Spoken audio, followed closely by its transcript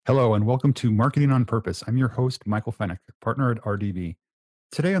Hello, and welcome to Marketing on Purpose. I'm your host, Michael Fennick, partner at RDB.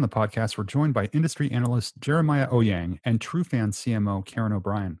 Today on the podcast, we're joined by industry analyst Jeremiah Oyang and TrueFan CMO Karen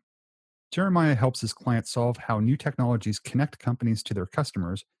O'Brien. Jeremiah helps his clients solve how new technologies connect companies to their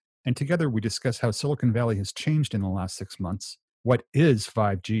customers, and together we discuss how Silicon Valley has changed in the last 6 months, what is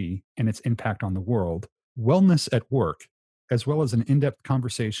 5G and its impact on the world, wellness at work, as well as an in-depth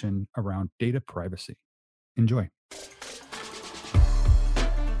conversation around data privacy. Enjoy.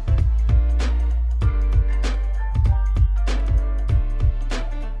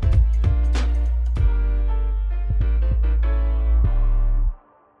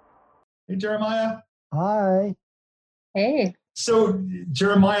 Hey, Jeremiah. Hi. Hey. So,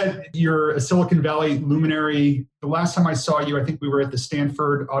 Jeremiah, you're a Silicon Valley luminary. The last time I saw you, I think we were at the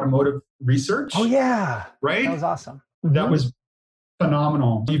Stanford Automotive Research. Oh, yeah. Right? That was awesome. That was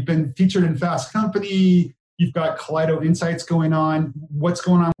phenomenal. You've been featured in Fast Company. You've got Kaleido Insights going on. What's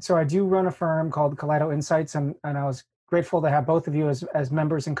going on? So I do run a firm called Kaleido Insights, and I was grateful to have both of you as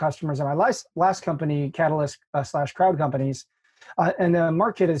members and customers of my last company, Catalyst / Crowd Companies. And the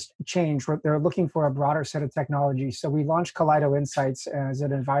market has changed. They're looking for a broader set of technology. So we launched Kaleido Insights as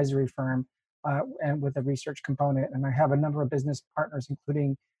an advisory firm and with a research component. And I have a number of business partners,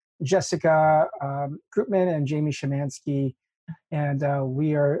 including Jessica Krupman and Jamie Shemansky. And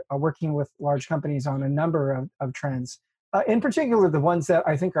we are working with large companies on a number of trends. In particular, the ones that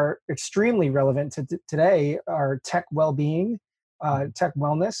I think are extremely relevant to today are tech well-being, tech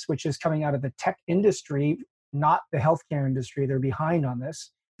wellness, which is coming out of the tech industry, not the healthcare industry. They're behind on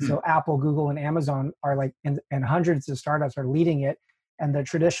this. So Apple, Google, and Amazon are like, and hundreds of startups are leading it. And the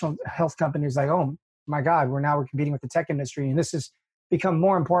traditional health companies like, oh my God, we're competing with the tech industry. And this has become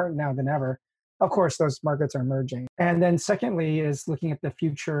more important now than ever. Of course, those markets are merging. And then secondly is looking at the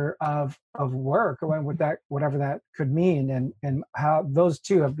future of work, whatever that could mean, and how those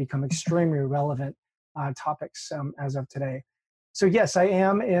two have become extremely relevant topics as of today. So yes, I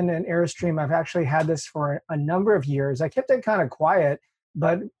am in an Airstream. I've actually had this for a number of years. I kept it kind of quiet,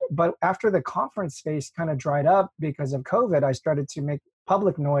 but after the conference space kind of dried up because of COVID, I started to make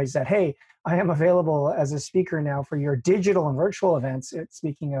public noise that, hey, I am available as a speaker now for your digital and virtual events.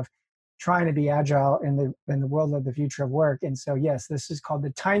 Speaking of trying to be agile in the world of the future of work. And so, yes, this is called the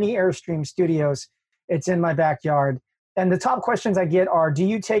Tiny Airstream Studios. It's in my backyard. And the top questions I get are, do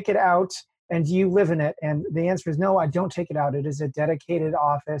you take it out and do you live in it? And the answer is no, I don't take it out. It is a dedicated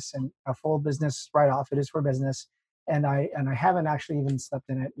office and a full business write-off. It is for business. And I haven't actually even slept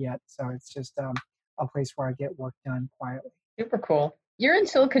in it yet. So it's just a place where I get work done quietly. Super cool. You're in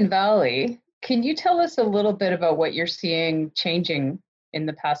Silicon Valley. Can you tell us a little bit about what you're seeing changing in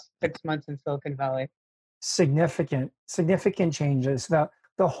the past 6 months in Silicon Valley? Significant changes. The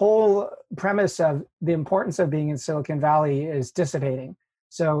whole premise of the importance of being in Silicon Valley is dissipating.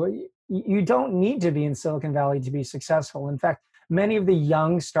 So you don't need to be in Silicon Valley to be successful. In fact, many of the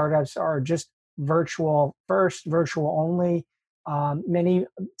young startups are just virtual first, virtual only. Many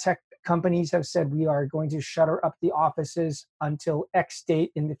tech companies have said we are going to shutter up the offices until X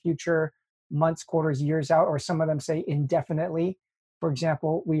date in the future, months, quarters, years out, or some of them say indefinitely. For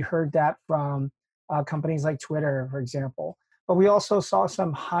example, we heard that from companies like Twitter, for example. But we also saw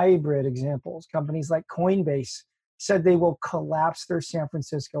some hybrid examples. Companies like Coinbase said they will collapse their San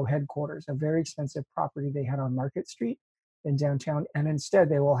Francisco headquarters, a very expensive property they had on Market Street in downtown. And instead,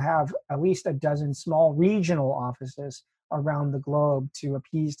 they will have at least a dozen small regional offices around the globe to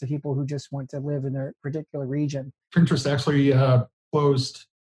appease to people who just want to live in their particular region. Pinterest actually closed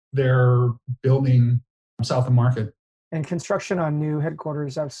their building south of Market. And construction on new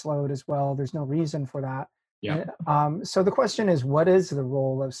headquarters have slowed as well. There's no reason for that. Yeah. So the question is, what is the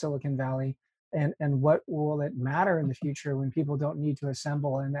role of Silicon Valley, and what will it matter in the future when people don't need to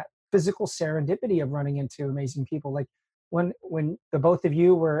assemble, and that physical serendipity of running into amazing people? Like when the both of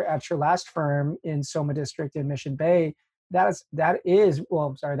you were at your last firm in Soma District in Mission Bay, that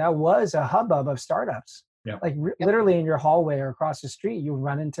was a hubbub of startups. Yeah. Like literally in your hallway or across the street, you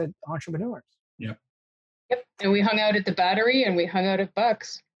run into entrepreneurs. Yeah. Yep. And we hung out at the Battery and we hung out at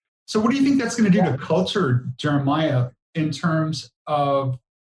Bucks. So what do you think that's going to do to culture, Jeremiah, in terms of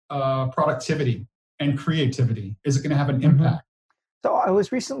productivity and creativity? Is it going to have an impact? So I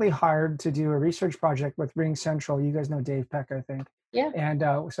was recently hired to do a research project with Ring Central. You guys know Dave Peck, I think. Yeah. And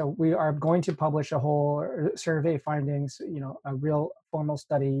so we are going to publish a whole survey findings, a real formal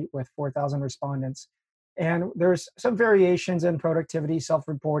study with 4,000 respondents. And there's some variations in productivity,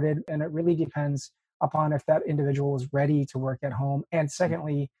 self-reported, and it really depends upon if that individual is ready to work at home. And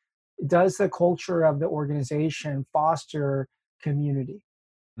secondly, does the culture of the organization foster community?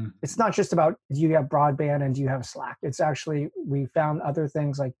 Mm. It's not just about do you have broadband and do you have Slack. It's actually, we found other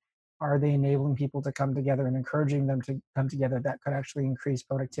things like, are they enabling people to come together and encouraging them to come together that could actually increase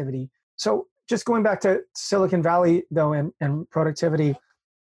productivity. So just going back to Silicon Valley though, and productivity,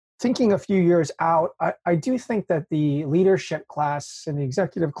 thinking a few years out, I do think that the leadership class and the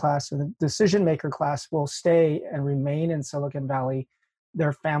executive class and the decision maker class will stay and remain in Silicon Valley.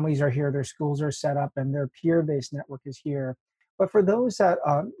 Their families are here, their schools are set up, and their peer-based network is here. But for those that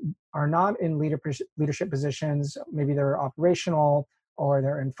are not in leadership positions, maybe they're operational or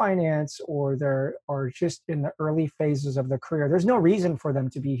they're in finance or they're just in the early phases of their career, there's no reason for them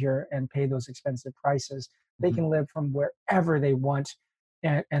to be here and pay those expensive prices. They can live from wherever they want.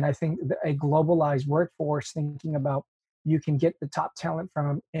 And I think a globalized workforce, thinking about you can get the top talent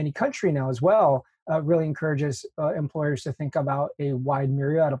from any country now as well, really encourages employers to think about a wide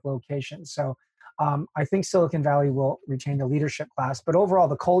myriad of locations. So I think Silicon Valley will retain the leadership class, but overall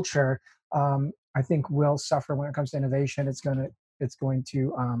the culture, I think, will suffer when it comes to innovation. It's going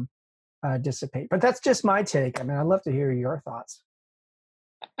to dissipate. But that's just my take. I mean, I'd love to hear your thoughts.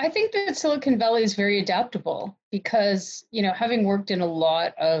 I think that Silicon Valley is very adaptable because, having worked in a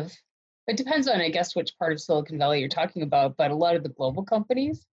lot of, it depends on, I guess, which part of Silicon Valley you're talking about, but a lot of the global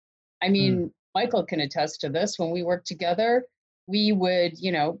companies, I mean, Michael can attest to this. When we worked together, we would,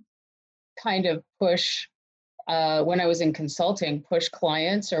 kind of push, when I was in consulting, push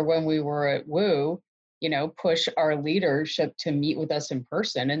clients, or when we were at Woo, push our leadership to meet with us in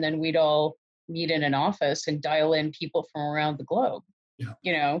person. And then we'd all meet in an office and dial in people from around the globe.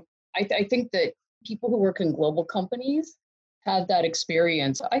 Yeah. I think that people who work in global companies have that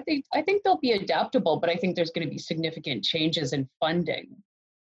experience. I think they'll be adaptable, but I think there's going to be significant changes in funding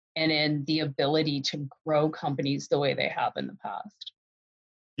and in the ability to grow companies the way they have in the past.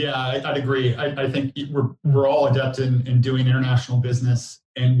 Yeah, I'd agree. I think we're all adept in doing international business,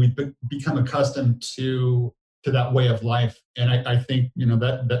 and we've become accustomed to that way of life. And I think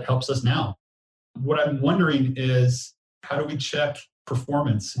that helps us now. What I'm wondering is, how do we check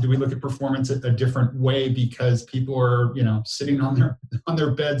performance? Do we look at performance a different way because people are sitting on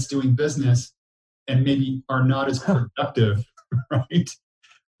their beds doing business and maybe are not as productive, right,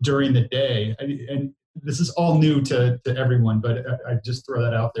 during the day? And this is all new to everyone, but I just throw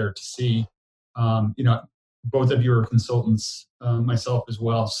that out there to see. Both of you are consultants, myself as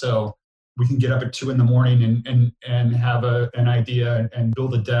well, so we can get up at 2 a.m. and have an idea and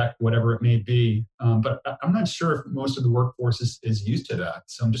build a deck, whatever it may be. But I'm not sure if most of the workforce is used to that.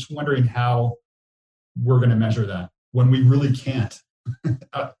 So I'm just wondering how we're going to measure that when we really can't,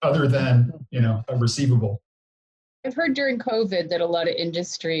 other than a receivable. I've heard during COVID that a lot of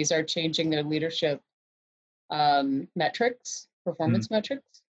industries are changing their leadership metrics, performance metrics.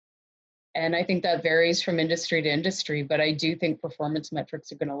 And I think that varies from industry to industry, but I do think performance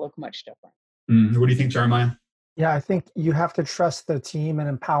metrics are going to look much different. What do you think, Jeremiah? Yeah, I think you have to trust the team and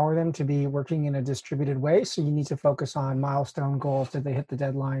empower them to be working in a distributed way. So you need to focus on milestone goals. Did they hit the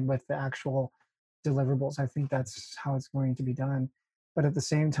deadline with the actual deliverables? I think that's how it's going to be done. But at the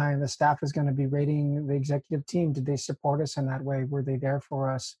same time, the staff is going to be rating the executive team. Did they support us in that way? Were they there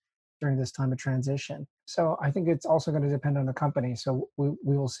for us during this time of transition? So I think it's also going to depend on the company. So we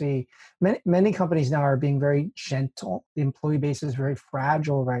will see. Many companies now are being very gentle. The employee base is very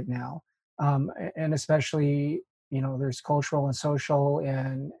fragile right now. And especially, there's cultural and social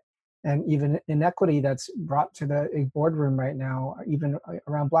and even inequity that's brought to the boardroom right now. Even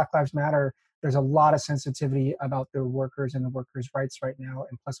around Black Lives Matter, there's a lot of sensitivity about the workers and the workers' rights right now.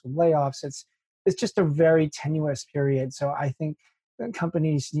 And plus with layoffs, it's just a very tenuous period. So I think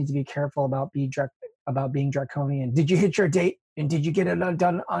companies need to be careful about being draconian. Did you hit your date? And did you get it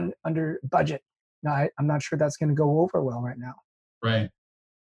done under budget? No, I'm not sure that's going to go over well right now. Right.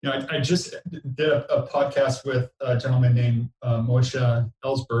 I just did a podcast with a gentleman named Moshe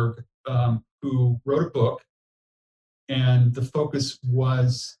Ellsberg, who wrote a book, and the focus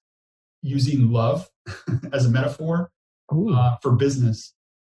was using love as a metaphor for business.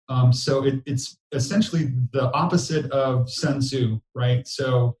 So it's essentially the opposite of Sun Tzu, right?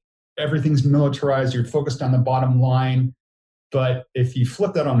 So everything's militarized, you're focused on the bottom line. But if you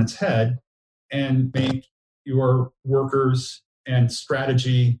flip that on its head and make your workers and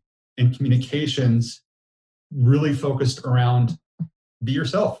strategy and communications really focused around be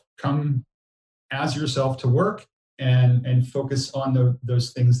yourself, come as yourself to work, and focus on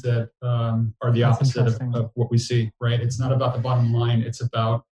those things that are the opposite of what we see, right? It's not about the bottom line. It's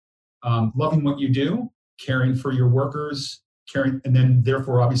about loving what you do, caring for your workers, caring, and then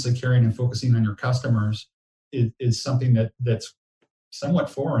therefore obviously caring and focusing on your customers is something that's somewhat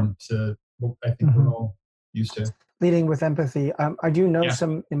foreign to what I think we're all used to. leading with empathy. I do know Yeah.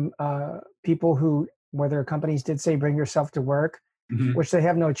 some people where their companies did say, bring yourself to work, Mhm. which they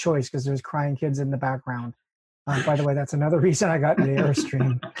have no choice because there's crying kids in the background. By the way, that's another reason I got into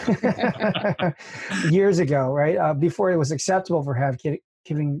Airstream years ago, right? Before it was acceptable for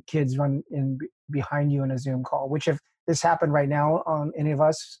giving kids run behind you in a Zoom call, which if this happened right now on any of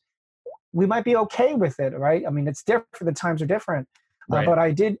us, we might be okay with it, right? I mean, it's different. The times are different. Right. But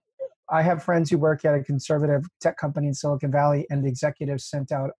I have friends who work at a conservative tech company in Silicon Valley, and the executive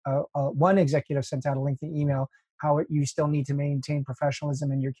sent out one executive sent out a lengthy email how you still need to maintain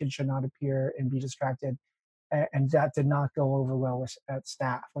professionalism and your kids should not appear and be distracted. And that did not go over well at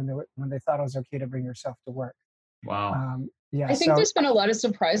staff when they thought it was okay to bring yourself to work. Wow. Yeah, I think so there's been a lot of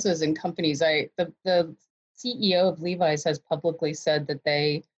surprises in companies. The CEO of Levi's has publicly said that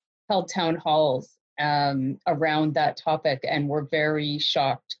they held town halls around that topic and were very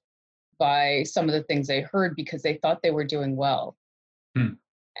shocked by some of the things they heard because they thought they were doing well. Hmm.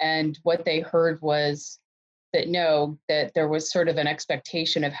 And what they heard was that that there was sort of an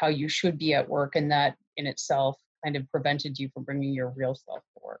expectation of how you should be at work, and that in itself kind of prevented you from bringing your real self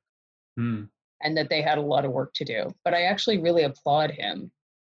to work. Hmm. And that they had a lot of work to do. But I actually really applaud him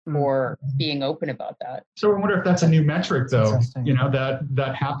for being open about that. So I wonder if that's a new metric, though.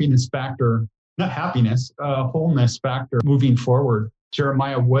 That happiness factor, not happiness, wholeness factor moving forward.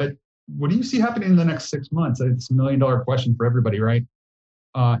 Jeremiah, what do you see happening in the next 6 months? It's $1 million question for everybody, right?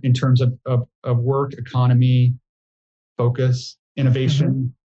 In terms of work, economy, focus,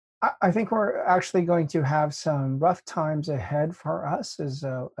 innovation. I think we're actually going to have some rough times ahead for us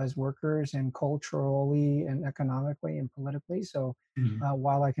as workers, and culturally and economically and politically. So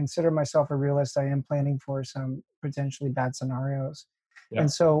while I consider myself a realist, I am planning for some potentially bad scenarios. Yeah.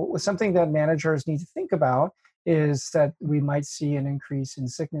 And so something that managers need to think about is that we might see an increase in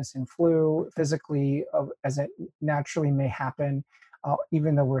sickness and flu physically, as it naturally may happen,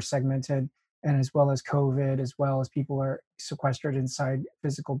 even though we're segmented, and as well as COVID, as well as people are sequestered inside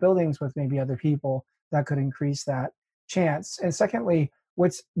physical buildings with maybe other people, that could increase that chance. And secondly,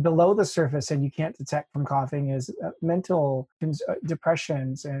 what's below the surface and you can't detect from coughing is mental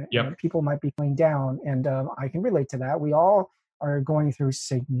depressions, and people might be feeling down. And I can relate to that. We all are going through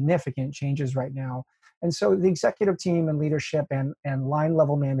significant changes right now. And so the executive team and leadership and line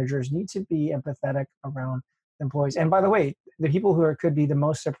level managers need to be empathetic around employees. And by the way, the people who could be the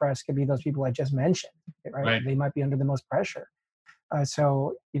most suppressed could be those people I just mentioned, right? They might be under the most pressure.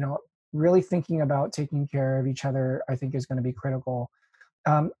 So, really thinking about taking care of each other, I think, is going to be critical.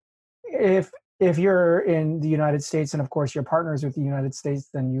 If you're in the United States, and of course your partners with the United States,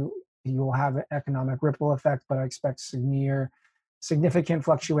 then you will have an economic ripple effect, but I expect significant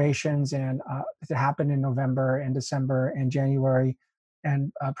fluctuations and to happen in November and December and January,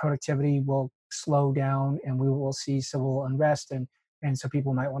 and productivity will slow down, and we will see civil unrest, and so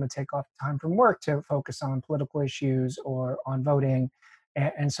people might want to take off time from work to focus on political issues or on voting,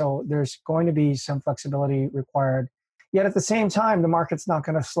 and so there's going to be some flexibility required. Yet at the same time, the market's not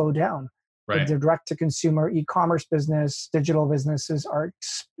going to slow down. Right. The direct-to-consumer e-commerce business, digital businesses are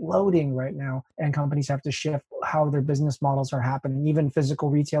exploding right now, and companies have to shift how their business models are happening. Even physical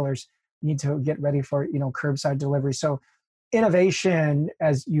retailers need to get ready for curbside delivery. So innovation,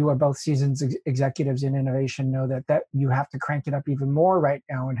 as you are both seasoned executives in innovation, know that you have to crank it up even more right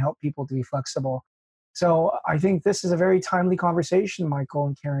now and help people to be flexible. So I think this is a very timely conversation, Michael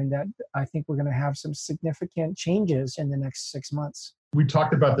and Karen, that I think we're going to have some significant changes in the next 6 months. We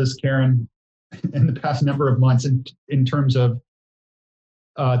talked about this, Karen, in the past number of months in terms of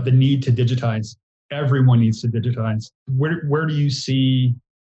the need to digitize. Everyone needs to digitize. Where do you see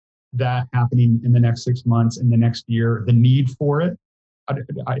that happening in the next 6 months, in the next year, the need for it?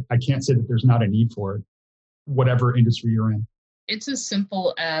 I can't say that there's not a need for it, whatever industry you're in. It's as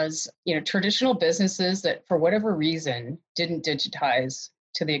simple as, traditional businesses that for whatever reason didn't digitize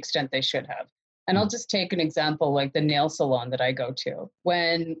to the extent they should have. And I'll just take an example like the nail salon that I go to.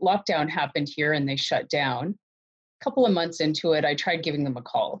 When lockdown happened here and they shut down, a couple of months into it, I tried giving them a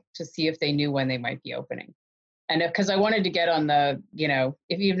call to see if they knew when they might be opening. And because I wanted to get on the,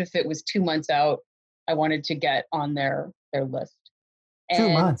 even if it was 2 months out, I wanted to get on their list. And 2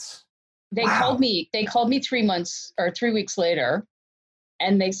 months. They called me 3 months or 3 weeks later,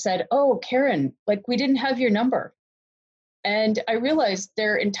 and they said, "Oh, Karen, we didn't have your number." And I realized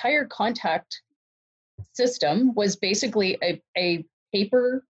their entire contact system was basically a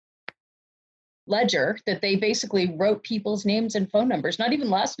paper ledger that they basically wrote people's names and phone numbers, not even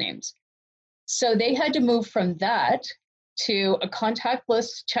last names. So they had to move from that to a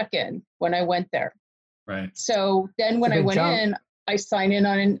contactless check-in when I went there. Right. So then when I went in, I sign in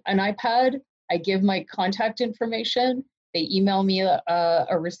on an iPad, I give my contact information, they email me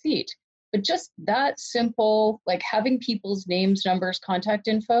a receipt. But just that simple, like having people's names, numbers, contact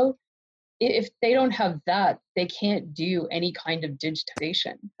info, if they don't have that, they can't do any kind of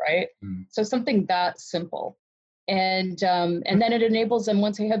digitization, right? So something that simple. And then it enables them,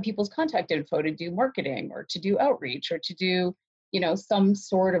 once they have people's contact info, to do marketing or to do outreach or to do, some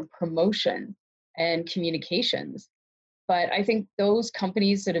sort of promotion and communications. But I think those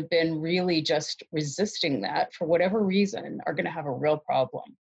companies that have been really just resisting that for whatever reason are going to have a real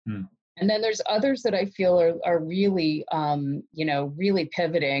problem. And then there's others that I feel are really, really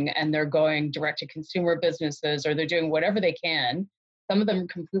pivoting, and they're going direct to consumer businesses, or they're doing whatever they can. Some of them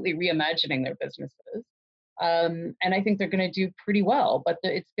completely reimagining their businesses. And I think they're going to do pretty well, but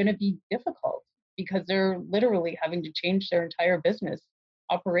it's going to be difficult because they're literally having to change their entire business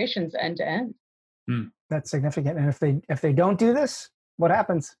operations end to end. That's significant. And if they don't do this, what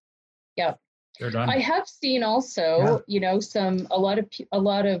happens? Yeah. They're done. I have seen also, a lot of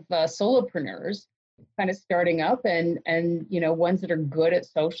solopreneurs kind of starting up and ones that are good at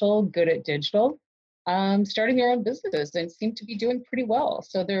social, good at digital, starting their own businesses and seem to be doing pretty well.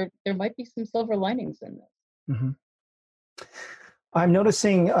 So there might be some silver linings in this. Mm-hmm. I'm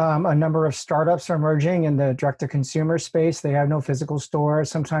noticing a number of startups are emerging in the direct-to-consumer space. They have no physical store.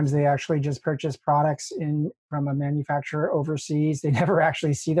 Sometimes they actually just purchase products from a manufacturer overseas. They never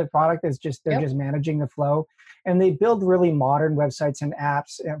actually see the product. They're just managing the flow. And they build really modern websites and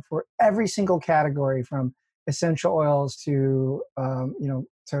apps for every single category, from essential oils to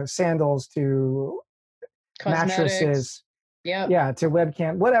to sandals to Cosmetics. Mattresses. Yeah, to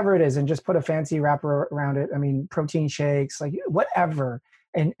webcam, whatever it is, and just put a fancy wrapper around it. I mean, protein shakes, like whatever,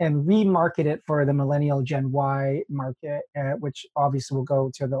 and remarket it for the millennial Gen Y market, which obviously will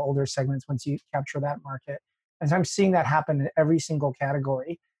go to the older segments once you capture that market. And so I'm seeing that happen in every single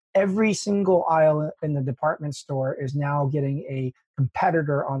category. Every single aisle in the department store is now getting a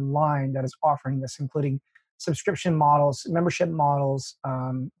competitor online that is offering this, including subscription models, membership models,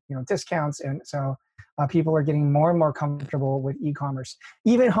 discounts, and so. People are getting more and more comfortable with e-commerce.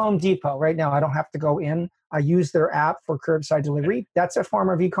 Even Home Depot, right now, I don't have to go in. I use their app for curbside delivery. That's a form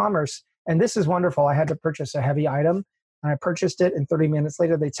of e-commerce. And this is wonderful. I had to purchase a heavy item, and I purchased it, and 30 minutes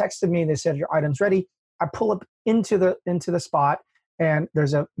later, they texted me. They said, your item's ready. I pull up into the spot, and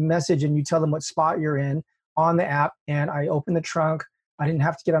there's a message, and you tell them what spot you're in on the app, and I open the trunk. I didn't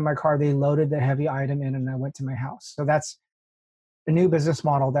have to get on my car. They loaded the heavy item in, and I went to my house. So that's a new business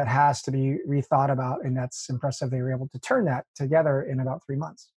model that has to be rethought about, and that's impressive. They were able to turn that together in about 3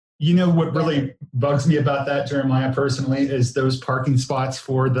 months. You know what really bugs me about that, Jeremiah, personally, is those parking spots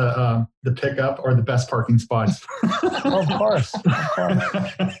for the pickup are the best parking spots. Of course.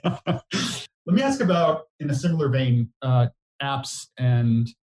 Let me ask about, in a similar vein, apps and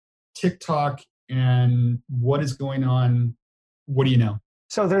TikTok and what is going on. What do you know?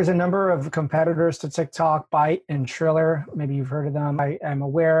 So there's a number of competitors to TikTok, Byte and Triller. Maybe you've heard of them. I am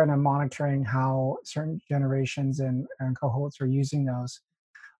aware and I'm monitoring how certain generations and cohorts are using those.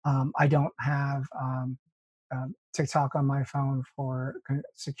 I don't have TikTok on my phone for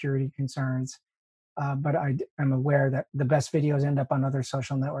security concerns, but I am aware that the best videos end up on other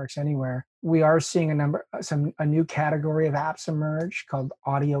social networks anywhere. We are seeing a new category of apps emerge called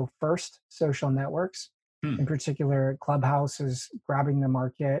audio first social networks. In particular, Clubhouse is grabbing the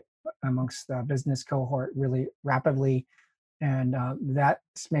market amongst the business cohort really rapidly. And that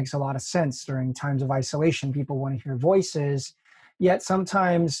makes a lot of sense during times of isolation. People want to hear voices, yet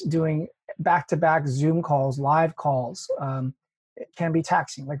sometimes doing back-to-back Zoom calls, live calls, it can be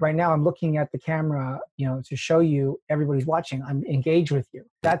taxing. Like right now, I'm looking at the camera, to show you everybody's watching. I'm engaged with you.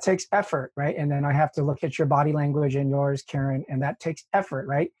 That takes effort, right? And then I have to look at your body language and yours, Karen, and that takes effort,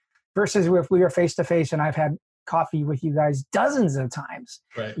 right? Versus if we were face-to-face and I've had coffee with you guys dozens of times,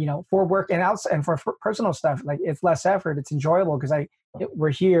 right. For work and outside and for personal stuff, like it's less effort. It's enjoyable because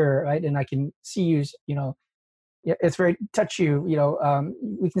we're here, right? And I can see you, it's very touch you,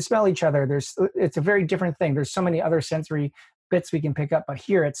 we can smell each other. It's a very different thing. There's so many other sensory bits we can pick up, but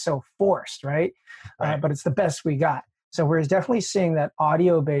here it's so forced, right? But it's the best we got. So we're definitely seeing that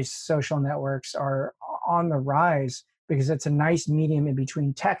audio-based social networks are on the rise, because it's a nice medium in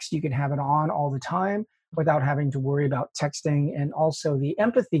between text. You can have it on all the time without having to worry about texting. And also the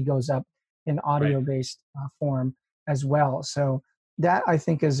empathy goes up in audio-based form as well. So that, I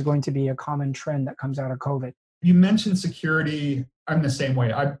think, is going to be a common trend that comes out of COVID. You mentioned security. I'm the same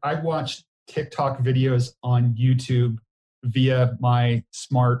way. I watched TikTok videos on YouTube via my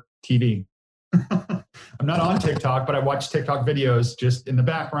smart TV. I'm not on TikTok, but I watch TikTok videos just in the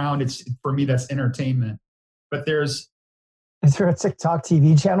background. For me, that's entertainment. But there's Is there a TikTok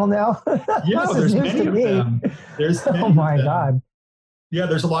TV channel now? Yeah, This there's is news many to of me. them. There's Oh many of my them. God. Yeah,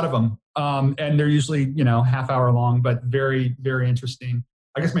 there's a lot of them. And they're usually, half hour long, but very, very interesting.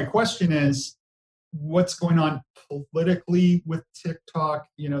 I guess my question is, what's going on politically with TikTok?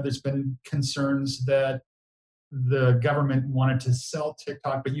 There's been concerns that the government wanted to sell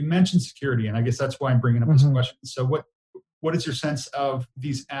TikTok, but you mentioned security, and I guess that's why I'm bringing up this question. So what is your sense of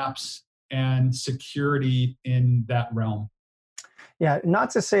these apps and security in that realm? Yeah, not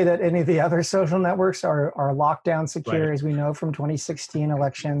to say that any of the other social networks are lockdown secure, Right. as we know from 2016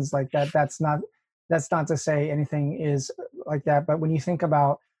 elections like that. That's not to say anything is like that. But when you think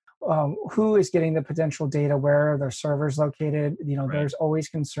about who is getting the potential data, where are their servers located, Right. there's always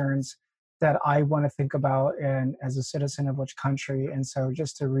concerns that I want to think about, and as a citizen of which country. And so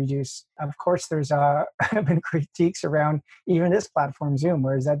just to reduce, of course, there's been critiques around even this platform, Zoom.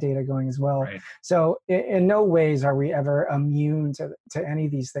 Where is that data going as well? Right. So in no ways are we ever immune to any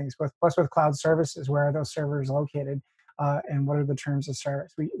of these things. Plus with cloud services, where are those servers located? And what are the terms of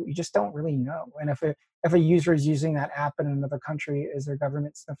service? We just don't really know. And if a user is using that app in another country, is their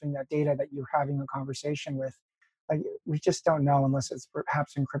government sniffing that data that you're having a conversation with? Like, we just don't know unless it's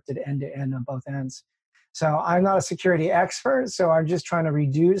perhaps encrypted end to end on both ends. So I'm not a security expert, so I'm just trying to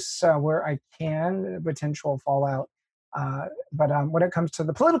reduce where I can the potential fallout. But when it comes to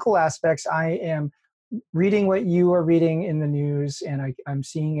the political aspects, I am reading what you are reading in the news, and I'm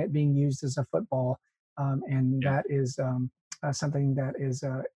seeing it being used as a football. And that is something that is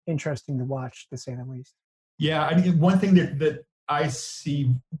interesting to watch, to say the least. Yeah, I mean, one thing that I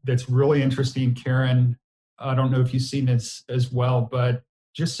see that's really interesting, Karen, I don't know if you've seen this as well, but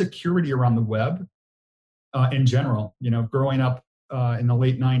just security around the web in general. Growing up in the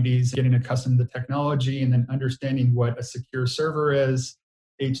late 90s, getting accustomed to technology and then understanding what a secure server is,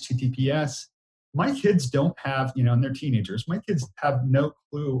 HTTPS. My kids don't have, and they're teenagers, my kids have no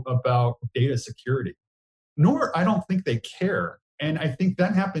clue about data security, nor I don't think they care. And I think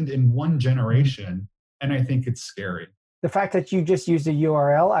that happened in one generation, and I think it's scary. The fact that you just used a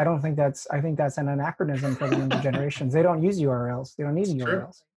URL, I think that's an anachronism for the younger generations. They don't use URLs. They don't need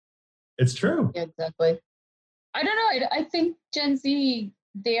URLs. It's true. Yeah, exactly. I don't know. I think Gen Z,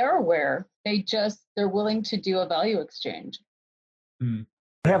 they are aware. They're willing to do a value exchange.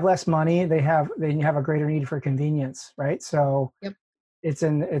 They have less money. They have a greater need for convenience, right? So yep. It's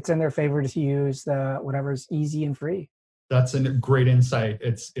in their favor to use whatever's easy and free. That's a great insight.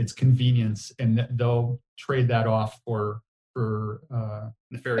 It's convenience, and they'll trade that off for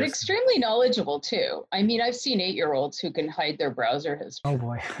nefarious. But extremely knowledgeable too. I mean, I've seen 8-year-olds who can hide their browser history. Oh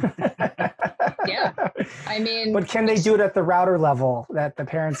boy. Yeah. I mean, but can they do it at the router level that the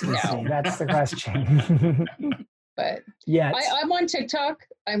parents can see? That's the question. But yeah, I'm on TikTok.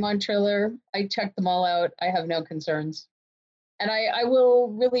 I'm on Triller. I check them all out. I have no concerns. And I will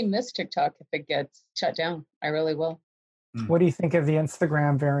really miss TikTok if it gets shut down. I really will. What do you think of the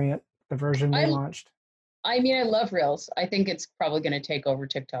Instagram variant, the version they launched? I mean, I love Reels. I think it's probably going to take over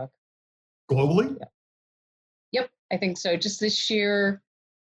TikTok. Globally? Yeah. Yep, I think so. Just the sheer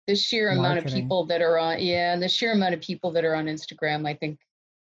amount of people that are on, and the sheer amount of people that are on Instagram, I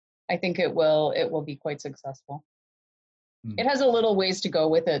think it will be quite successful. It has a little ways to go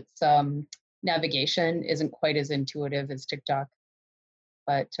with its navigation isn't quite as intuitive as TikTok,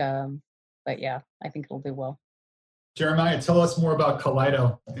 but yeah, I think it'll do well. Jeremiah, tell us more about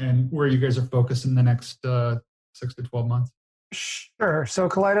Kaleido and where you guys are focused in the next 6 to 12 months. Sure. So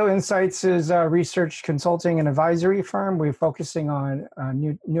Kaleido Insights is a research consulting and advisory firm. We're focusing on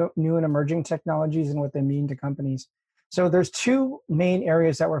new and emerging technologies and what they mean to companies. So there's two main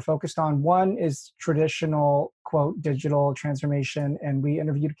areas that we're focused on. One is traditional, quote, digital transformation. And we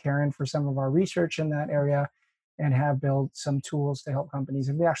interviewed Karen for some of our research in that area and have built some tools to help companies.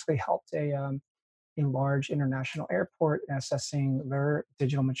 And we actually helped a large international airport assessing their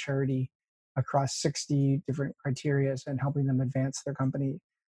digital maturity across 60 different criteria and helping them advance their company,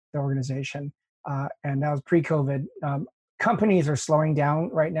 their organization. And that was pre-COVID. Companies are slowing down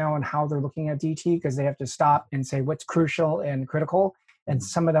right now on how they're looking at DT because they have to stop and say what's crucial and critical. And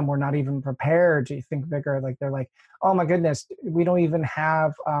some of them were not even prepared to think bigger. Like they're like, oh my goodness, we don't even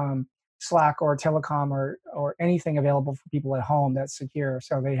have Slack or telecom or anything available for people at home that's secure.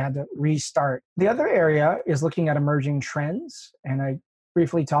 So they had to restart. The other area is looking at emerging trends. And I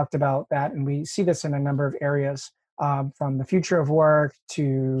briefly talked about that. And we see this in a number of areas, from the future of work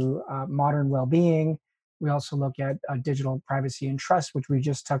to modern well-being. We also look at digital privacy and trust, which we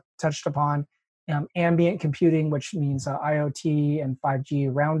just touched upon. Ambient computing, which means IoT and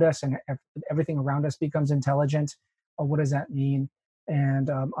 5G around us, and everything around us becomes intelligent. What does that mean?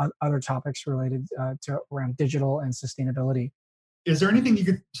 and other topics related to around digital and sustainability. Is there anything you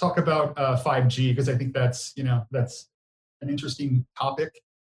could talk about 5G? Because I think that's an interesting topic,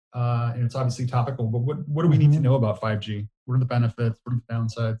 and it's obviously topical. But what do we need to know about 5G? What are the benefits? What are the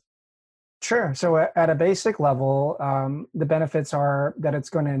downsides? Sure. So at a basic level, the benefits are that it's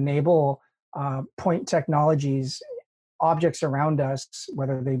going to enable point technologies, objects around us,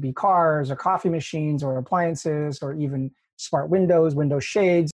 whether they be cars or coffee machines or appliances or even smart windows, window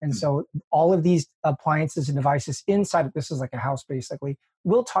shades. And so all of these appliances and devices inside of this is like a house basically,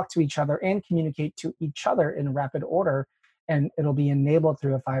 will talk to each other and communicate to each other in rapid order. And it'll be enabled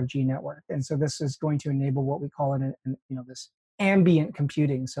through a 5G network. And so this is going to enable what we call this ambient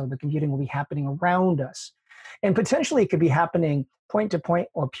computing. So the computing will be happening around us. And potentially it could be happening point to point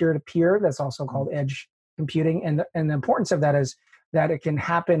or peer to peer. That's also called edge computing. And the importance of that is that it can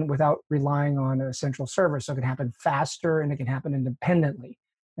happen without relying on a central server. So it can happen faster and it can happen independently.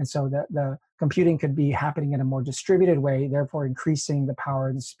 And so the computing could be happening in a more distributed way, therefore increasing the power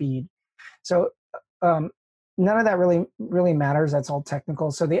and speed. So none of that really matters. That's all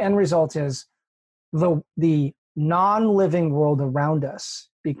technical. So the end result is the non-living world around us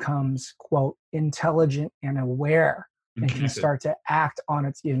becomes, quote, intelligent and aware and can start to act on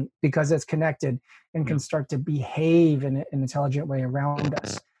its, because it's connected, and can start to behave in an intelligent way around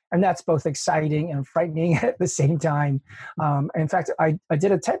us. And that's both exciting and frightening at the same time. In fact, I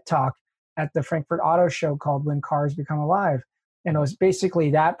did a TED Talk at the Frankfurt Auto Show called When Cars Become Alive. And it was basically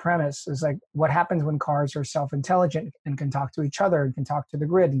that premise is like what happens when cars are self-intelligent and can talk to each other and can talk to the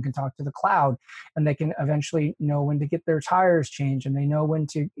grid and can talk to the cloud, and they can eventually know when to get their tires changed, and they know when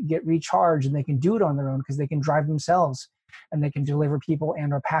to get recharged, and they can do it on their own because they can drive themselves, and they can deliver people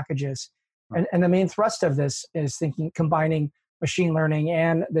and or packages. And the main thrust of this is combining machine learning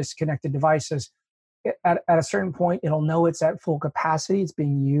and this connected devices. At a certain point, it'll know it's at full capacity. It's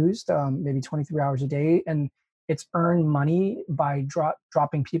being used maybe 23 hours a day, and it's earned money by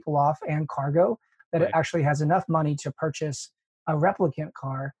dropping people off and cargo, that it actually has enough money to purchase a replicant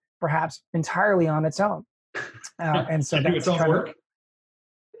car, perhaps entirely on its own. And so that's kind of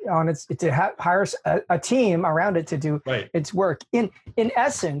on its to hire a team around it to do its work. In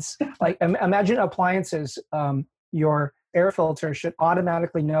essence, like imagine appliances. Your air filter should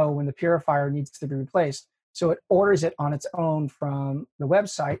automatically know when the purifier needs to be replaced. So it orders it on its own from the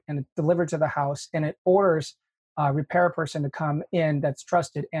website, and it's delivered to the house, and it orders a repair person to come in that's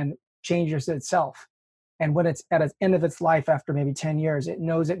trusted and changes itself. And when it's at the end of its life after maybe 10 years, it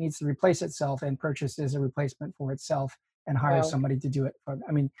knows it needs to replace itself and purchases a replacement for itself and hires somebody to do it for them.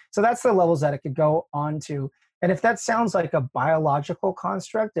 I mean, so that's the levels that it could go on to. And if that sounds like a biological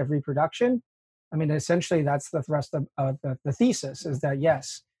construct of reproduction, I mean, essentially that's the thrust of the thesis, is that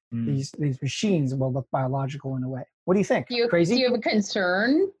yes, these machines will look biological in a way. What do you think? Crazy? Do you have a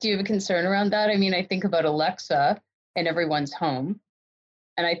concern? Do you have a concern around that? I mean, I think about Alexa in everyone's home,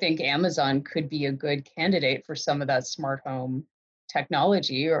 and I think Amazon could be a good candidate for some of that smart home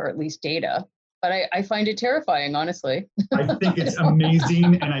technology, or at least data. But I find it terrifying, honestly. I think it's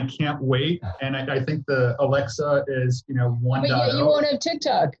amazing, and I can't wait. And I think the Alexa is, 1.0. But yet you won't have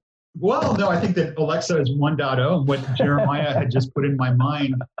TikTok. Well, no, I think that Alexa is 1.0. And what Jeremiah had just put in my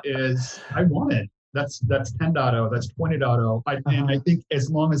mind is I want it. That's 10.0. That's 20.0. And I think as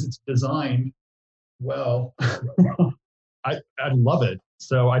long as it's designed well, I love it.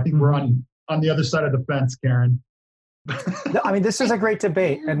 So I think we're on the other side of the fence, Karen. I mean, this is a great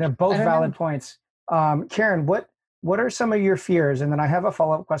debate, and they're both valid points. Karen, what are some of your fears? And then I have a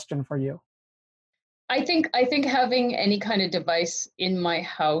follow-up question for you. I think having any kind of device in my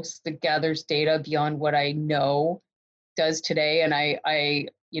house that gathers data beyond what I know does today, and I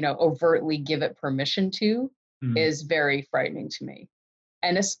overtly give it permission to, is very frightening to me.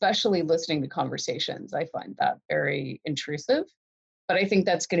 And especially listening to conversations, I find that very intrusive. But I think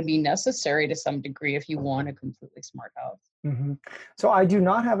that's going to be necessary to some degree if you want a completely smart house. Mm-hmm. So I do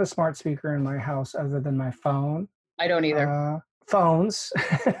not have a smart speaker in my house other than my phone. I don't either. Phones,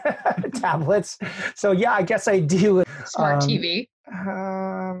 tablets. So yeah, I guess I do. Smart TV.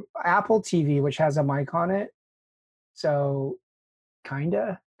 Apple TV, which has a mic on it. So kind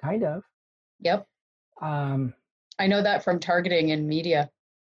of. Yep. I know that from targeting in media.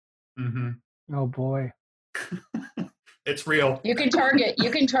 Mm-hmm. Oh boy. It's real. You can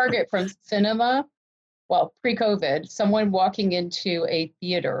target from cinema. Well, pre-COVID, someone walking into a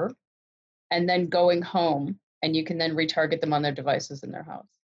theater and then going home, and you can then retarget them on their devices in their house.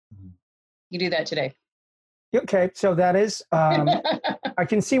 You do that today. Okay, so that is, I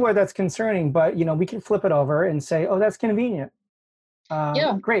can see why that's concerning, but we can flip it over and say, oh, that's convenient.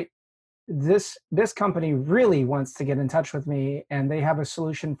 Yeah. Great. this company really wants to get in touch with me, and they have a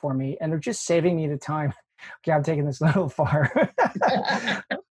solution for me, and they're just saving me the time. Okay, I'm taking this a little far,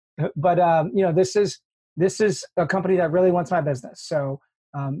 but this is a company that really wants my business. So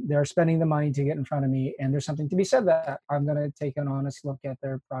they're spending the money to get in front of me, and there's something to be said that I'm going to take an honest look at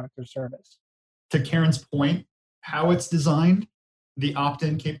their product or service. To Karen's point, how it's designed, the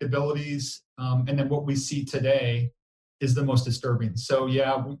opt-in capabilities, and then what we see today is the most disturbing. So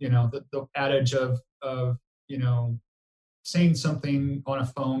yeah, the adage of saying something on a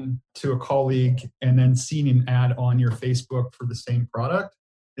phone to a colleague and then seeing an ad on your Facebook for the same product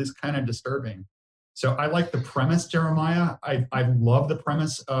is kind of disturbing. So I like the premise, Jeremiah. I love the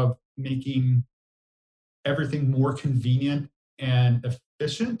premise of making everything more convenient and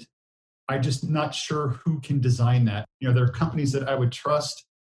efficient. I'm just not sure who can design that. There are companies that I would trust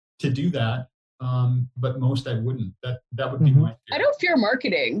to do that, but most I wouldn't. That would be my fear. I don't fear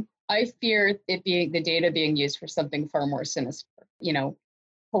marketing. I fear it being the data being used for something far more sinister.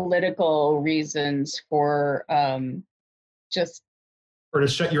 Political reasons for just. Or to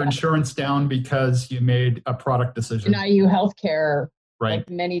shut your insurance down because you made a product decision. Deny you healthcare, right? Like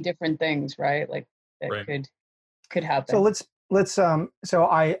many different things, right? Like that right. could happen. So let's so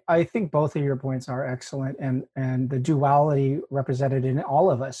I think both of your points are excellent, and the duality represented in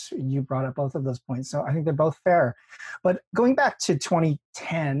all of us. You brought up both of those points, so I think they're both fair. But going back to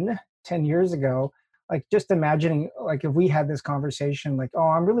 2010, 10 years ago, like just imagining like if we had this conversation, like, oh,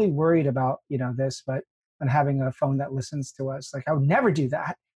 I'm really worried about this, but and having a phone that listens to us, like I would never do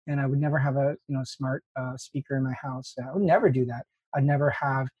that, and I would never have a smart speaker in my house. I would never do that. I'd never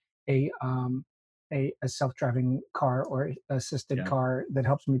have a self-driving car or assisted car that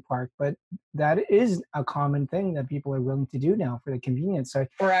helps me park. But that is a common thing that people are willing to do now for the convenience. So,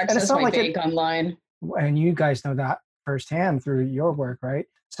 or access my bank online. And you guys know that firsthand through your work, right?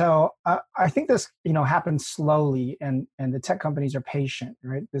 So I think this, happens slowly, and the tech companies are patient,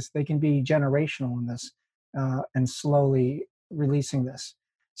 right? They can be generational in this, and slowly releasing this.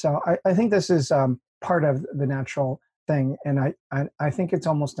 So I think this is part of the natural thing, and I think it's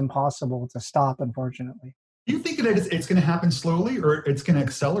almost impossible to stop, unfortunately. Do you think that it's going to happen slowly or it's going to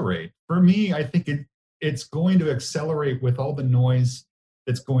accelerate? For me, I think it's going to accelerate with all the noise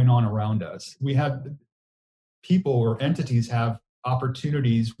that's going on around us. We have people or entities have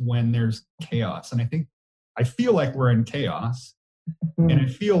opportunities when there's chaos, and I feel like we're in chaos. And I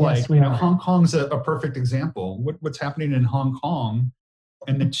feel like Hong Kong's a perfect example. What's happening in Hong Kong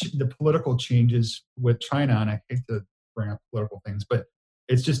and the political changes with China, and I hate to bring up political things, but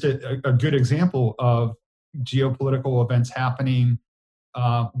it's just a good example of geopolitical events happening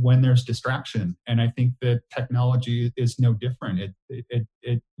when there's distraction. And I think that technology is no different.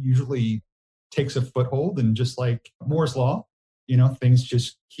 It usually takes a foothold, and just like Moore's Law, things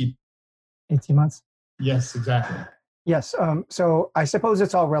just keep 18 months. Yes, exactly. Yes. So I suppose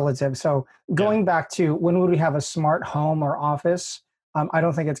it's all relative. So going back to when would we have a smart home or office? I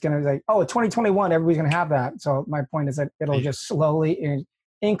don't think it's going to be like, 2021, everybody's going to have that. So my point is that it'll just slowly and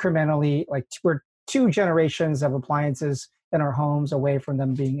incrementally, like we're 2 generations of appliances in our homes away from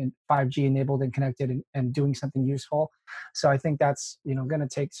them being 5G enabled and connected and doing something useful. So I think that's, going to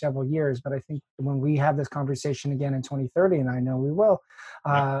take several years. But I think when we have this conversation again in 2030, and I know we will,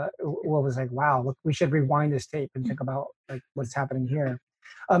 we'll was like, wow, look, we should rewind this tape and think about like what's happening here.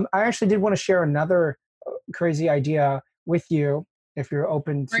 I actually did want to share another crazy idea with you if you're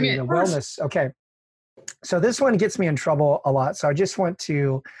open to the wellness. Okay. So this one gets me in trouble a lot. So I just want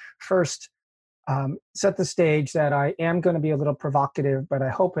to first set the stage that I am going to be a little provocative, but I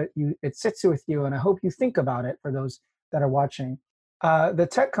hope it sits with you, and I hope you think about it for those that are watching. The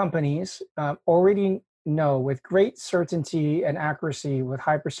tech companies already know with great certainty and accuracy with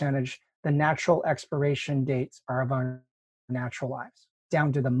high percentage the natural expiration dates are of our natural lives,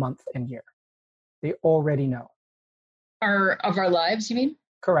 down to the month and year. They already know. Of our lives, you mean?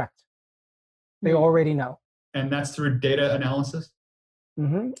 Correct. They already know. And that's through data analysis?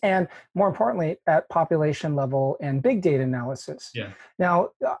 Mm-hmm. And more importantly, at population level and big data analysis. Yeah. Now,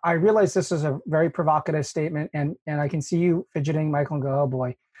 I realize this is a very provocative statement, and I can see you fidgeting, Michael, and go, oh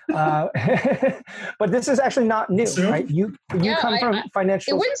boy. But this is actually not new, right? You come from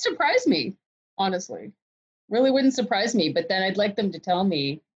financial. It wouldn't surprise me, honestly. Really wouldn't surprise me. But then I'd like them to tell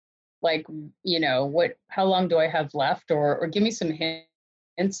me, like, how long do I have left, or give me some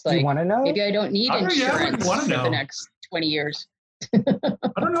hints. Like, do you want to know? Maybe I don't need insurance for the next 20 years. I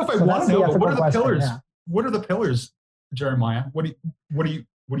don't know if I want to know, but what are the pillars? Yeah. What are the pillars, Jeremiah? What do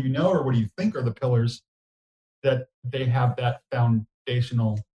you know, or what do you think are the pillars that they have that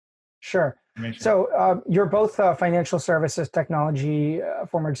foundational? Sure. information. So you're both financial services technology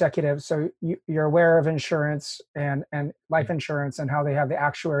former executives. So you're aware of insurance and life insurance and how they have the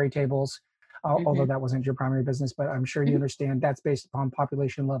actuary tables, although that wasn't your primary business, but I'm sure you understand that's based upon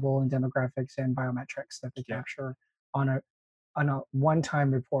population level and demographics and biometrics that they capture on a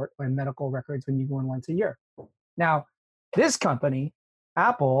one-time report and medical records when you go in once a year. Now, this company,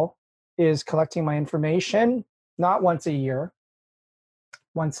 Apple, is collecting my information not once a year,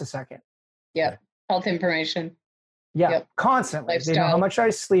 once a second. Yeah. Health information. Yeah. Constantly. Lifestyle. They know how much I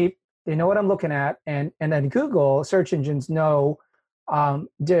sleep. They know what I'm looking at. And then Google search engines know,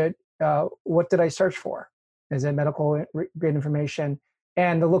 what did I search for? Is it medical grade information?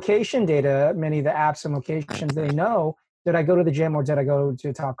 And the location data, many of the apps and locations, they know, did I go to the gym or did I go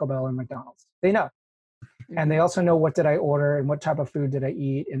to Taco Bell and McDonald's? They know. And they also know what did I order and what type of food did I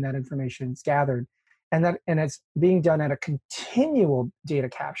eat, and that information is gathered. And it's being done at a continual data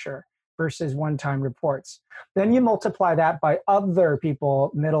capture versus one-time reports. Then you multiply that by other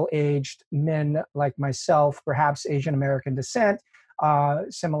people, middle-aged men like myself, perhaps Asian American descent,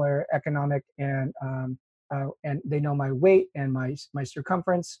 similar economic, and they know my weight and my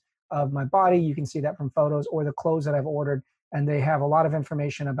circumference of my body. You can see that from photos or the clothes that I've ordered, and they have a lot of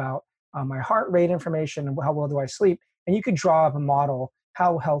information about my heart rate information and how well do I sleep. And you could draw up a model,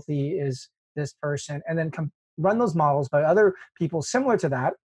 how healthy is this person, and then run those models by other people similar to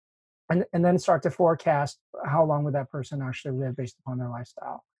that, and then start to forecast how long would that person actually live based upon their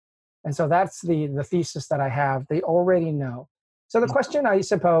lifestyle. And so that's the thesis that I have. They already know. So the question, I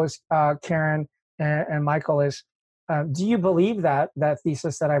suppose, Karen and Michael, is, do you believe that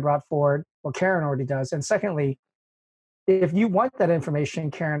thesis that I brought forward? Well, Karen already does. And secondly, if you want that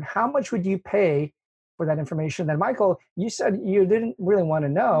information, Karen, how much would you pay for that information? Then Michael, you said you didn't really want to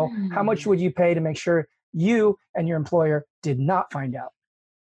know. How much would you pay to make sure you and your employer did not find out?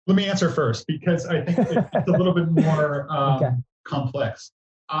 Let me answer first, because I think it's a little bit more complex.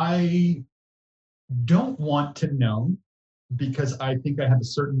 I don't want to know because I think I have a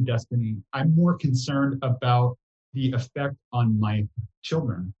certain destiny. I'm more concerned about the effect on my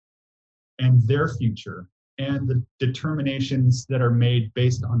children and their future and the determinations that are made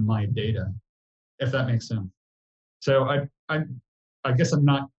based on my data, if that makes sense. So I guess I'm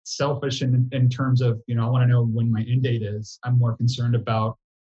not selfish in terms of, I want to know when my end date is. I'm more concerned about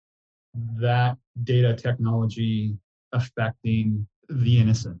that data technology affecting the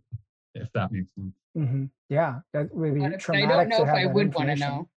innocent, if that makes sense. Mm-hmm. Yeah, that would be traumatic. I don't know to if have I that would want to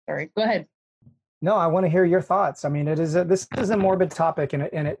know. Sorry, go ahead. No, I want to hear your thoughts. I mean, this is a morbid topic, and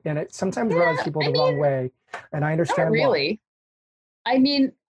it sometimes rubs people the wrong way, and I understand. Not really. Why. I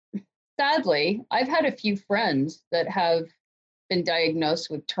mean, sadly, I've had a few friends that have been diagnosed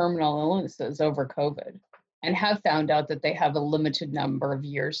with terminal illnesses over COVID and have found out that they have a limited number of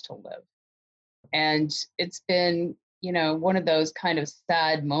years to live. And it's been, one of those kind of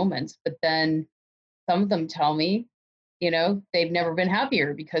sad moments. But then some of them tell me, they've never been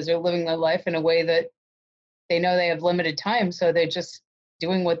happier because they're living their life in a way that they know they have limited time. So they're just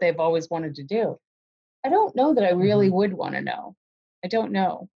doing what they've always wanted to do. I don't know that I really would want to know. I don't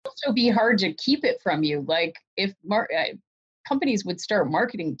know. It'd also be hard to keep it from you. Like if companies would start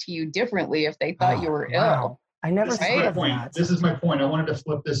marketing to you differently if they thought you were ill. I never thought of that. This is my point. I wanted to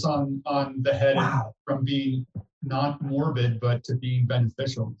flip this on the head from being not morbid, but to being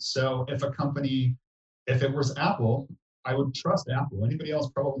beneficial. So if a company, if it was Apple, I would trust Apple. Anybody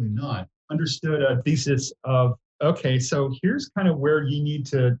else, probably not. Understood a thesis of, okay, so here's kind of where you need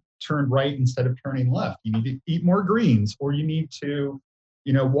to turn right instead of turning left. You need to eat more greens, or you need to,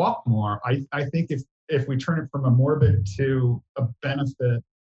 walk more. I think if we turn it from a morbid to a benefit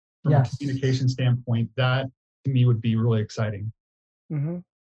from a communication standpoint, that to me would be really exciting. Mm-hmm.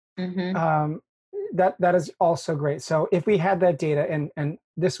 Mm-hmm. That is also great. So if we had that data, and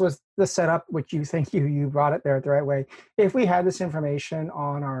this was the setup, which you think you brought it there the right way. If we had this information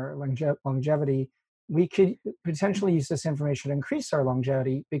on our longevity, we could potentially use this information to increase our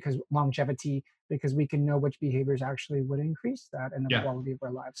longevity because we can know which behaviors actually would increase that and the quality of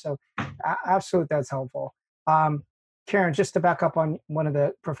our lives. So absolutely, that's helpful. Karen, just to back up on one of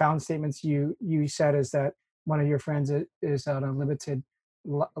the profound statements you said is that one of your friends is on a limited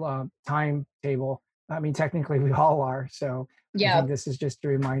timetable. I mean, technically we all are. So I think this is just a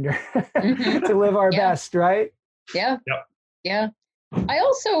reminder to live our best, right? Yeah. Yep. Yeah.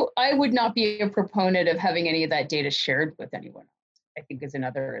 I would not be a proponent of having any of that data shared with anyone else, I think is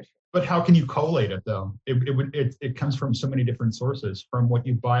another issue. But how can you collate it though? It comes from so many different sources, from what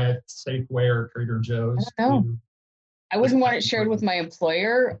you buy at Safeway or Trader Joe's. I don't know. I wouldn't want it shared with my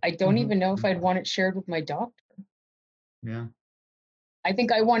employer. I don't even know if I'd want it shared with my doctor. Yeah. I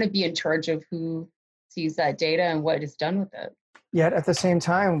think I want to be in charge of who sees that data and what is done with it. Yet at the same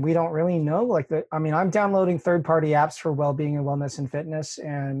time, we don't really know. I'm downloading third-party apps for well-being and wellness and fitness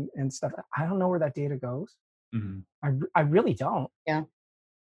and stuff. I don't know where that data goes. Mm-hmm. I really don't. Yeah.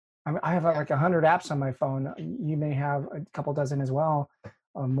 I mean, I have like 100 apps on my phone. You may have a couple dozen as well,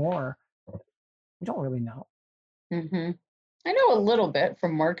 or more. We don't really know. Mm-hmm. I know a little bit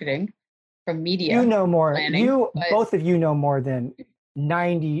from marketing, from media. You know more. Planning, both of you know more than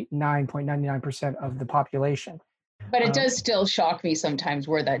 99.99% of the population. But it does still shock me sometimes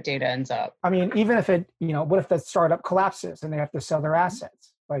where that data ends up. I mean, even if what if the startup collapses and they have to sell their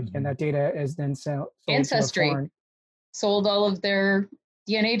assets, and that data is then sold Ancestry sold all of their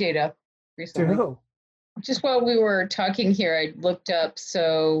DNA data recently. To who? Just while we were talking here, I looked up.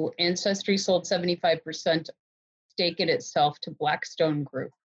 So Ancestry sold 75% stake in itself to Blackstone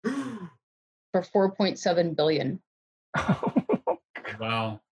Group for $4.7 billion.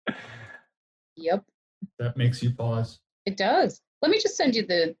 Wow. Yep. That makes you pause. It does. Let me just send you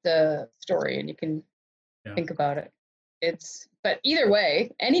the story and you can think about it. But either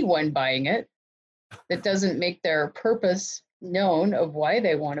way, anyone buying it that doesn't make their purpose known of why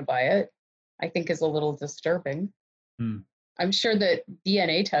they want to buy it, I think is a little disturbing. I'm sure that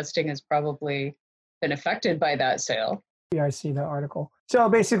DNA testing has probably been affected by that sale. Yeah, I see the article. So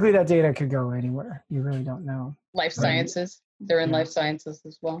basically that data could go anywhere. You really don't know. Life sciences. They're in life sciences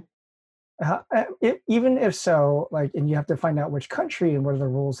as well. Even if so, and you have to find out which country and what are the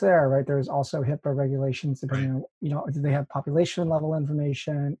rules there, right? There's also HIPAA regulations depending on, do they have population level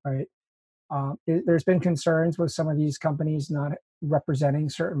information, right? There's been concerns with some of these companies not representing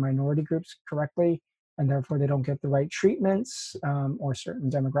certain minority groups correctly, and therefore they don't get the right treatments or certain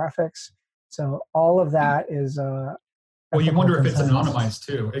demographics. So all of that is. Well, you wonder if it's anonymized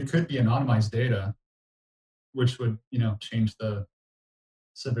too. It could be anonymized data, which would, change the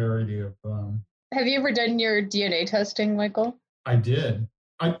severity of. Have you ever done your DNA testing, Michael? I did.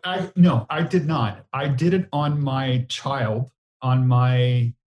 No, I did not. I did it on my child, on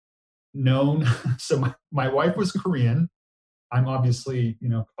my known. So my wife was Korean. I'm obviously,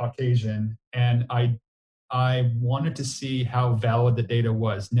 Caucasian, and I wanted to see how valid the data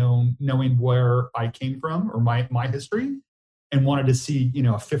was, knowing where I came from or my history, and wanted to see, a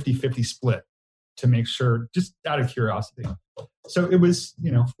 50-50 split to make sure, just out of curiosity. So it was,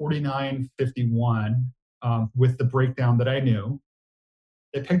 49-51 with the breakdown that I knew.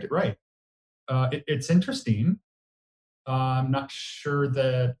 They pegged it right. It's interesting. I'm not sure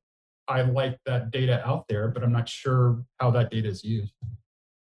that I like that data out there, but I'm not sure how that data is used.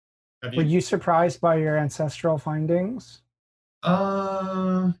 Were you surprised by your ancestral findings?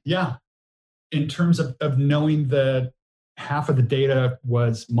 Yeah. In terms of knowing that half of the data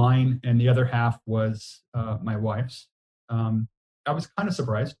was mine and the other half was my wife's, I was kind of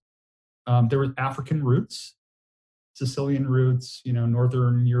surprised. There were African roots, Sicilian roots,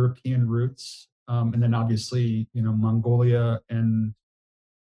 Northern European roots, and then obviously, Mongolia and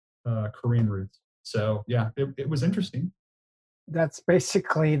Korean roots. So yeah, it was interesting. That's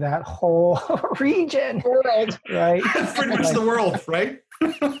basically that whole region, world, right? Pretty much the world, right?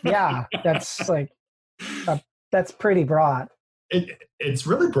 Yeah, that's that's pretty broad. It's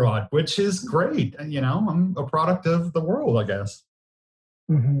really broad, which is great. I'm a product of the world, I guess.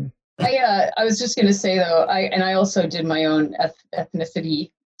 Mm-hmm. I was just going to say though, I also did my own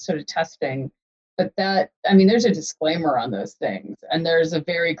ethnicity sort of testing, but there's a disclaimer on those things, and there's a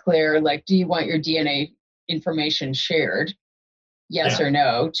very clear do you want your DNA information shared? Yes or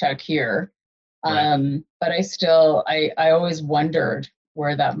no, check here. Right. But I always wondered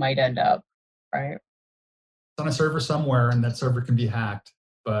where that might end up, right? It's on a server somewhere, and that server can be hacked.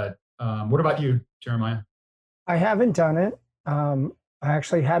 But what about you, Jeremiah? I haven't done it. I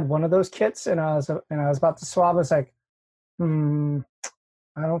actually had one of those kits, and I was about to swab. I was like, I don't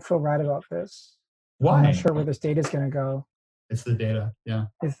feel right about this. Why? I'm not sure where this data is going to go. It's the data, yeah.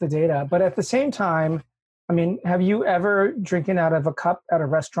 It's the data, but at the same time, have you ever drinking out of a cup at a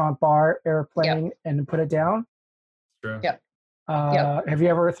restaurant, bar, airplane, and put it down? Sure. Yep. Have you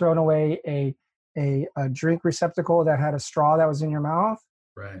ever thrown away a drink receptacle that had a straw that was in your mouth?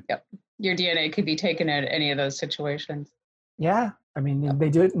 Right. Yep. Your DNA could be taken at any of those situations. Yeah. They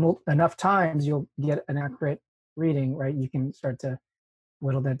do it enough times, you'll get an accurate reading, right? You can start to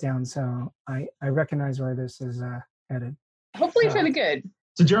whittle that down. So I recognize where this is headed. Hopefully for the good.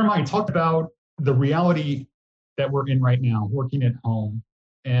 So Jeremiah, talked about the reality that we're in right now, working at home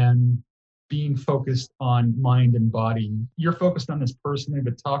and being focused on mind and body. You're focused on this personally,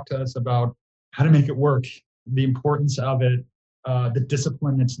 but talk to us about how to make it work, the importance of it, the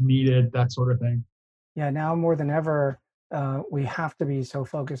discipline that's needed, that sort of thing. Yeah, now more than ever, we have to be so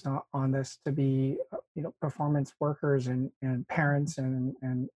focused on this to be, performance workers and parents and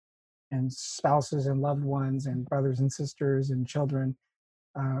spouses and loved ones and brothers and sisters and children.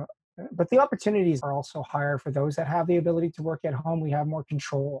 Uh, but the opportunities are also higher for those that have the ability to work at home. We have more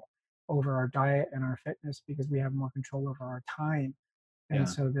control over our diet and our fitness because we have more control over our time. And Yeah.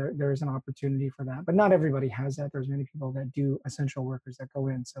 so there is an opportunity for that. But not everybody has that. There's many people that do essential workers that go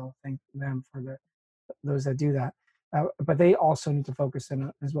in. So thank them for those that do that. But they also need to focus in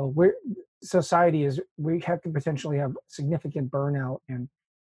as well. We have to potentially have significant burnout and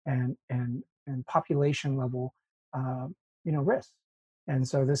population level, uh, risks. And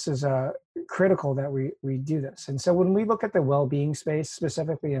so this is critical that we do this. And so when we look at the well-being space,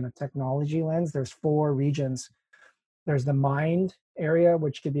 specifically in a technology lens, there's four regions. There's the mind area,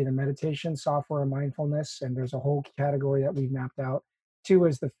 which could be the meditation software and mindfulness, and there's a whole category that we've mapped out. Two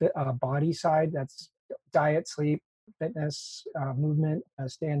is the body side, that's diet, sleep, fitness, movement,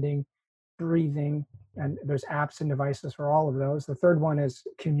 standing, breathing, and there's apps and devices for all of those. The third one is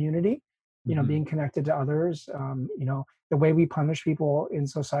community, being connected to others. The way we punish people in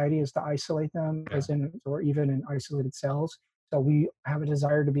society is to isolate them, Yeah. or even in isolated cells. So we have a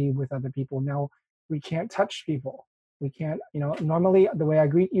desire to be with other people. Now, we can't touch people. We can't, normally the way I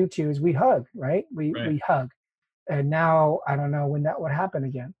greet you two is we hug, right? We hug. And now I don't know when that would happen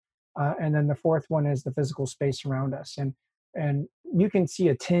again. And then the fourth one is the physical space around us. And you can see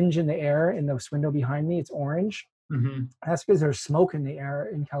a tinge in the air in this window behind me. It's orange. Mm-hmm. That's because there's smoke in the air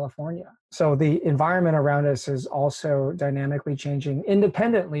in California. So the environment around us is also dynamically changing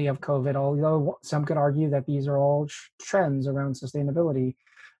independently of COVID, although some could argue that these are all trends around sustainability.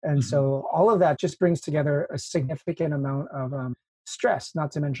 And so all of that just brings together a significant amount of stress,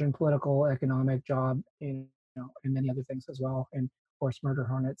 not to mention political, economic, job, and many other things as well. And of course, murder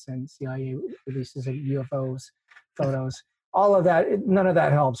hornets and CIA releases of UFOs, photos, all of that, none of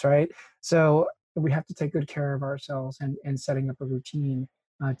that helps, right? So we have to take good care of ourselves and setting up a routine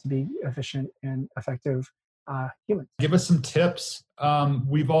to be efficient and effective humans. Give us some tips.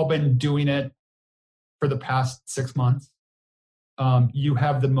 We've all been doing it for the past 6 months. You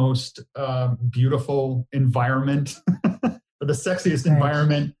have the most beautiful environment, or the sexiest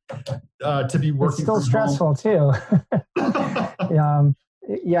environment to be working. It's still stressful too.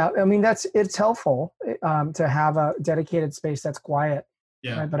 Yeah, I mean it's helpful to have a dedicated space that's quiet.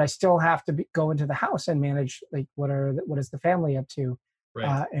 Yeah. Right? But I still have to go into the house and manage like what is the family up to,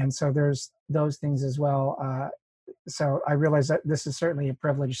 Right. And so there's those things as well. So I realize that this is certainly a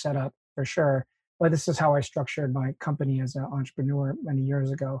privileged setup for sure. But this is how I structured my company as an entrepreneur many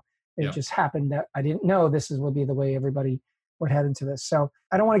years ago. It just happened that I didn't know would be the way everybody would head into this. So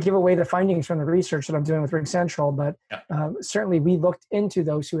I don't want to give away the findings from the research that I'm doing with RingCentral, but certainly we looked into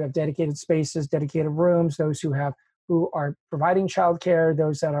those who have dedicated spaces, dedicated rooms, those who are providing childcare,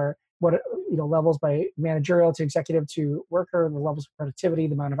 those that are levels by managerial to executive to worker, the levels of productivity,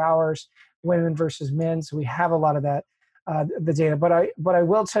 the amount of hours, women versus men. So we have a lot of that, the data. But I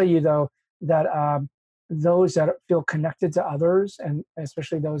will tell you though that those that feel connected to others, and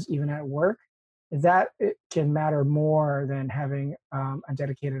especially those even at work, that it can matter more than having a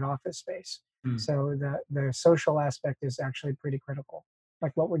dedicated office space. So the social aspect is actually pretty critical,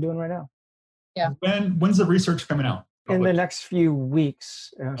 like what we're doing right now. Yeah. When's the research coming out? In the next few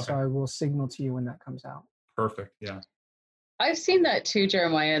weeks. Okay. So I will signal to you when that comes out. Perfect. Yeah. I've seen that too,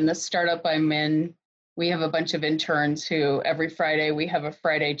 Jeremiah. In the startup I'm in, we have a bunch of interns who every Friday, we have a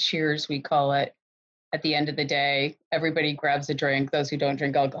Friday cheers, we call it. At the end of the day, everybody grabs a drink. Those who don't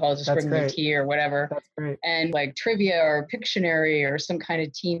drink alcohol just bring their tea or whatever. That's great. And like trivia or Pictionary or some kind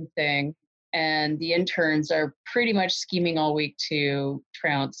of team thing. And the interns are pretty much scheming all week to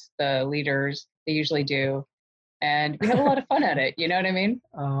trounce the leaders. They usually do. And we have a lot of fun at it. You know what I mean?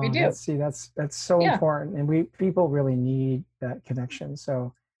 We do. That's so important. And people really need that connection.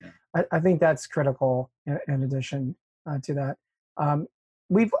 So I think that's critical in addition to that.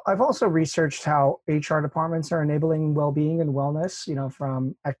 I've also researched how HR departments are enabling well-being and wellness,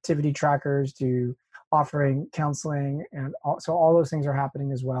 from activity trackers to offering counseling. And so all those things are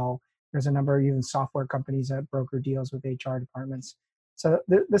happening as well. There's a number of even software companies that broker deals with HR departments. So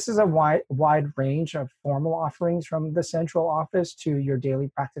this is a wide range of formal offerings from the central office to your daily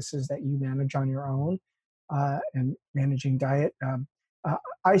practices that you manage on your own and managing diet.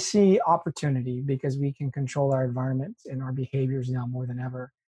 I see opportunity because we can control our environment and our behaviors now more than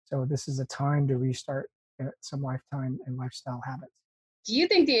ever. So this is a time to restart some lifetime and lifestyle habits. Do you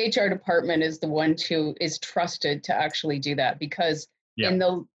think the HR department is the one who is trusted to actually do that? Because in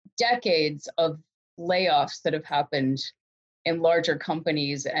the decades of layoffs that have happened in larger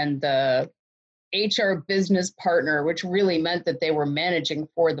companies and the HR business partner, which really meant that they were managing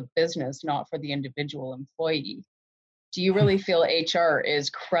for the business, not for the individual employee. Do you really feel HR is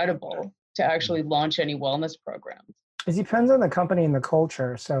credible to actually launch any wellness programs? It depends on the company and the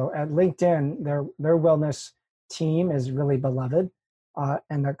culture. So at LinkedIn, their wellness team is really beloved.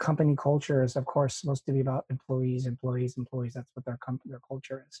 And the company culture is, of course, supposed to be about employees. That's what their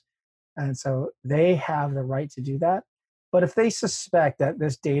culture is. And so they have the right to do that. But if they suspect that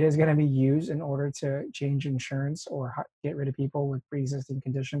this data is going to be used in order to change insurance or get rid of people with pre-existing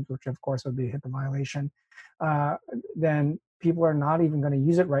conditions, which of course would be a HIPAA violation, then people are not even going to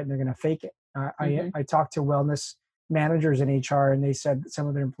use it right, and they're going to fake it. I talked to wellness managers in HR, and they said that some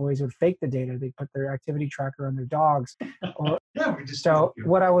of their employees would fake the data. They put their activity tracker on their dogs. So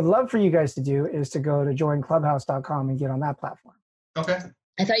what I would love for you guys to do is to go to joinclubhouse.com and get on that platform. Okay.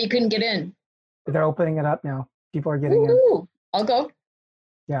 I thought you couldn't get in. They're opening it up now. People are getting in. I'll go.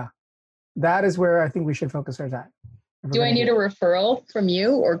 Yeah. That is where I think we should focus our time. Do I need a referral from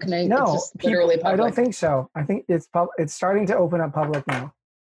you, or can I? No, literally public? I don't think so. I think it's starting to open up public now.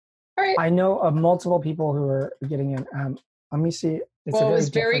 All right. I know of multiple people who are getting in. Let me see. It was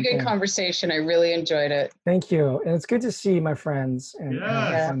very good conversation. I really enjoyed it. Thank you. And it's good to see my friends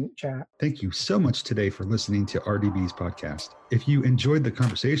and chat. Thank you so much today for listening to RDB's podcast. If you enjoyed the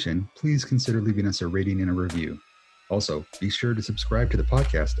conversation, please consider leaving us a rating and a review. Also, be sure to subscribe to the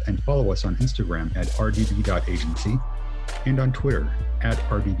podcast and follow us on Instagram at rdb.agency and on Twitter at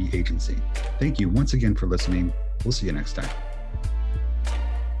rdbagency. Thank you once again for listening. We'll see you next time.